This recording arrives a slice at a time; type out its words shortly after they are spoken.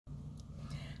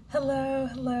Hello,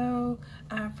 hello.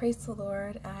 Praise the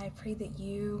Lord. I pray that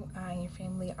you and your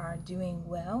family are doing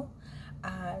well.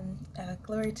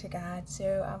 Glory to God.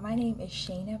 So my name is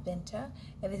Shayna Benta.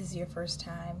 If this is your first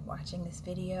time watching this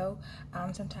video,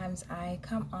 sometimes I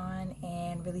come on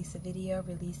and release a video,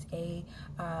 release a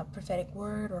prophetic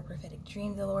word or prophetic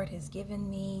dream the Lord has given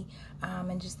me,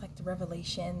 and just like the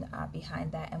revelation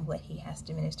behind that and what He has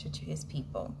to minister to His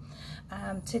people.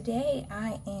 Today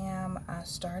I am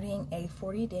starting a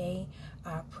 40-day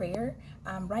prayer.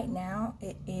 Right now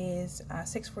it is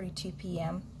 6:42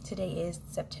 p.m. Today is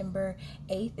September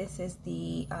 8th. This is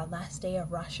the last day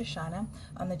of Rosh Hashanah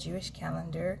on the Jewish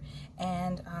calendar.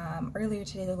 And earlier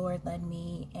today, the Lord led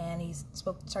me and He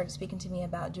started speaking to me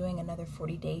about doing another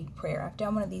 40-day prayer. I've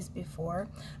done one of these before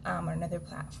on another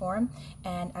platform,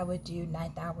 and I would do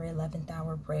 9th hour, 11th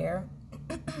hour prayer.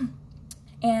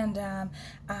 And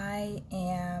I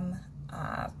am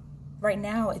right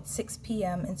now it's 6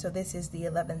 p.m. and so this is the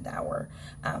 11th hour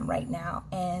right now.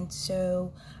 And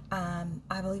so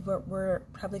I believe we're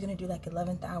probably going to do like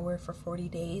 11th hour for 40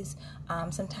 days.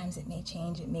 Sometimes it may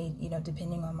change. It may,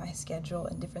 depending on my schedule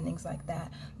and different things like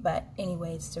that. But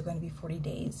anyway, it's still going to be 40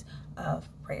 days of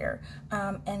prayer.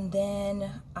 And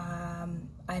then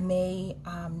I may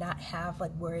not have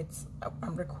like where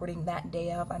I'm recording that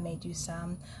day of. I may do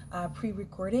some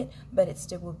pre-recorded, but it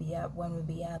still will be up. One will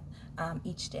be up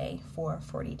each day for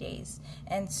 40 days.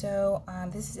 And so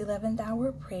this is 11th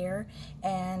hour prayer.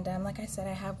 And like I said,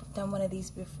 I have done one of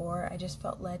these before. I just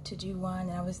felt led to do one.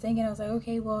 And I was like,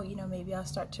 okay, well, maybe I'll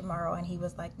start tomorrow. And He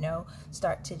was like, no,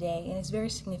 start today. And it's very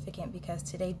significant because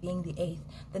today being the 8th,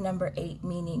 the number 8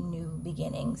 meaning new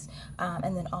beginnings.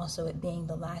 And then also it being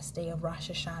the last day of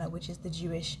Rosh Hashanah, which is the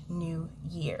Jewish New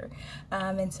Year.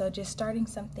 And so just starting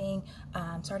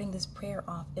this prayer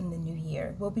off in the new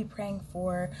year. We'll be praying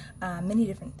for many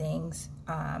different things,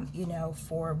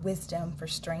 for wisdom, for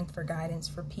strength, for guidance,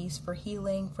 for peace, for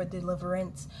healing, for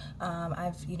deliverance.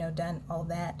 I've, done all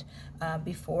that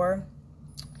before.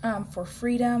 For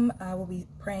freedom, we'll be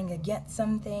praying against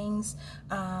some things,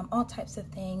 all types of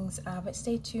things, but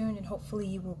stay tuned and hopefully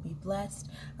you will be blessed.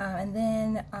 And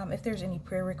then if there's any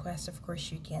prayer requests, of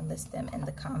course you can list them in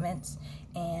the comments,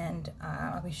 and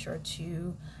I'll be sure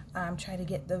to try to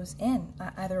get those in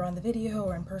either on the video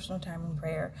or in personal time in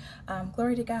prayer.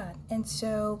 Glory to God. And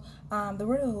so the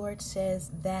word of the Lord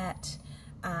says that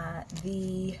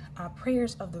the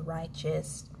prayers of the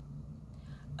righteous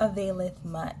availeth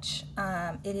much.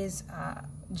 It is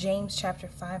James chapter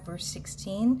 5 verse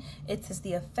 16. It says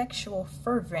the effectual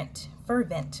fervent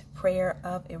prayer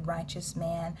of a righteous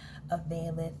man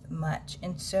availeth much.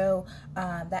 And so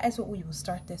that is what we will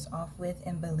start this off with,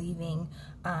 in believing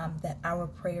that our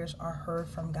prayers are heard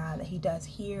from God, that He does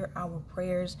hear our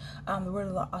prayers. The word of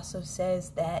the Lord also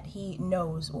says that He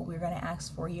knows what we're going to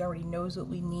ask for. He already knows what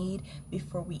we need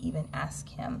before we even ask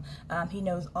Him. He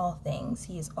knows all things.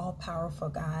 He is all powerful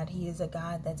God. He is a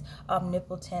God that's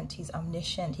omnipotent. He's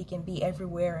omniscient. He can be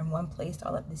everywhere in one place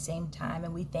all at the same time,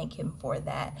 and we thank Him for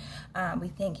that. We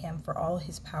thank Him for all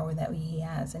His power that He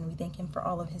has, and we thank Him for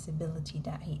all of His ability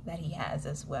that He has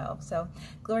as well. So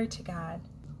glory to God.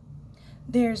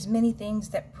 There's many things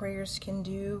that prayers can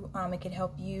do. It can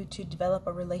help you to develop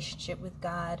a relationship with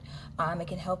God. It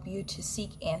can help you to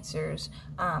seek answers.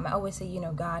 I always say,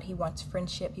 God, He wants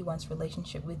friendship. He wants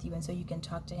relationship with you. And so you can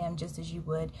talk to Him just as you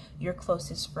would your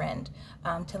closest friend,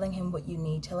 telling Him what you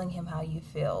need, telling Him how you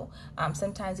feel.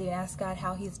 Sometimes you ask God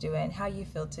how He's doing, how you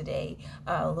feel today,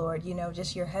 Lord,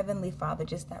 just your Heavenly Father,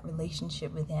 just that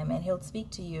relationship with Him. And He'll speak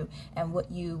to you and what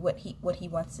He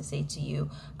wants to say to you,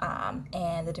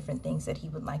 and the different things that He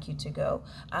would like you to go.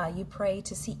 You pray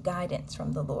to seek guidance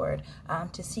from the Lord,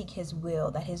 to seek His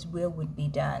will, that His will would be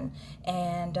done.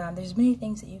 And there's many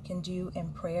things that you can do in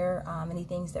prayer, many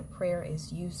things that prayer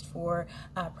is used for.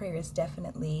 Prayer is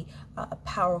definitely a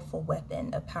powerful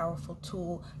weapon, a powerful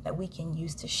tool that we can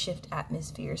use to shift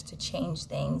atmospheres, to change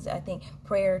things. I think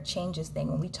prayer changes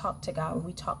things. When we talk to God, when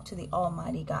we talk to the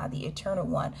Almighty God, the Eternal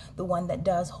One, the one that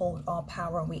does hold all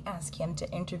power, and we ask Him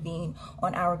to intervene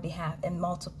on our behalf in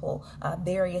multiple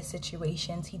various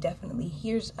situations, He definitely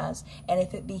hears us, and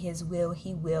if it be His will,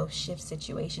 He will shift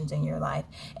situations in your life.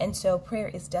 And so prayer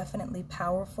is definitely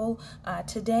powerful.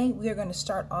 Today we are going to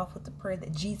start off with the prayer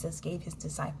that Jesus gave His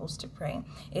disciples to pray.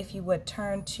 If you would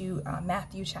turn to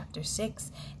Matthew chapter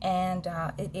 6, and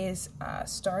it is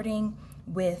starting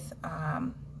with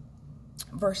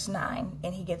verse 9,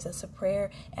 and He gives us a prayer,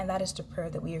 and that is the prayer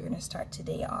that we are going to start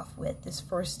today off with, this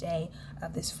first day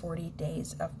of this 40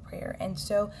 days of prayer. And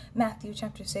so Matthew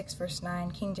chapter 6 verse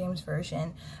 9, King James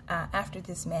Version, after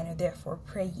this manner therefore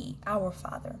pray ye, our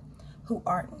Father, who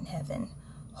art in heaven,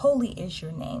 Holy is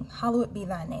your name. Hallowed be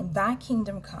thy name. Thy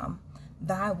kingdom come.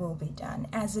 Thy will be done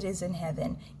as it is in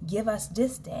heaven. Give us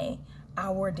this day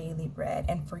our daily bread,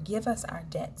 and forgive us our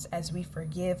debts as we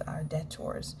forgive our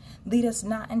debtors. Lead us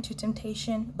not into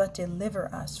temptation, but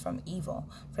deliver us from evil.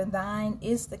 For thine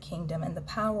is the kingdom and the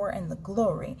power and the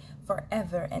glory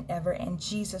forever and ever. In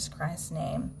Jesus Christ's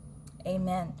name.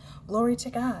 Amen. Glory to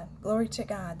God. Glory to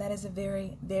God. That is a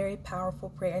very, very powerful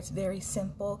prayer. It's very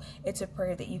simple. It's a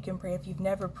prayer that you can pray. If you've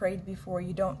never prayed before,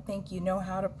 you don't think you know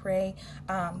how to pray,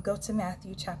 go to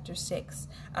Matthew chapter 6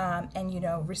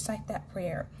 and, recite that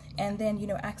prayer. And then,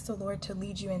 ask the Lord to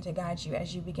lead you and to guide you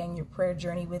as you begin your prayer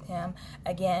journey with him.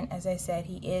 Again, as I said,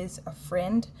 he is a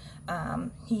friend.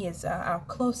 He is our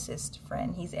closest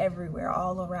friend. He's everywhere,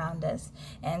 all around us.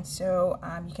 And so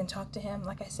you can talk to him,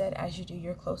 like I said, as you do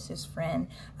your closest friend,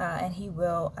 and he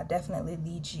will definitely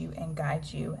lead you and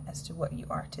guide you as to what you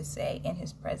are to say in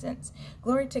his presence.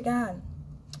 Glory to God.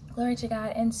 Glory to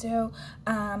God. And so,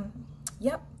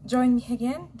 join me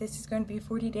again. This is going to be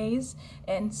 40 days.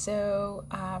 And so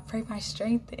pray my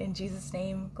strength in Jesus'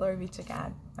 name. Glory be to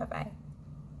God. Bye-bye.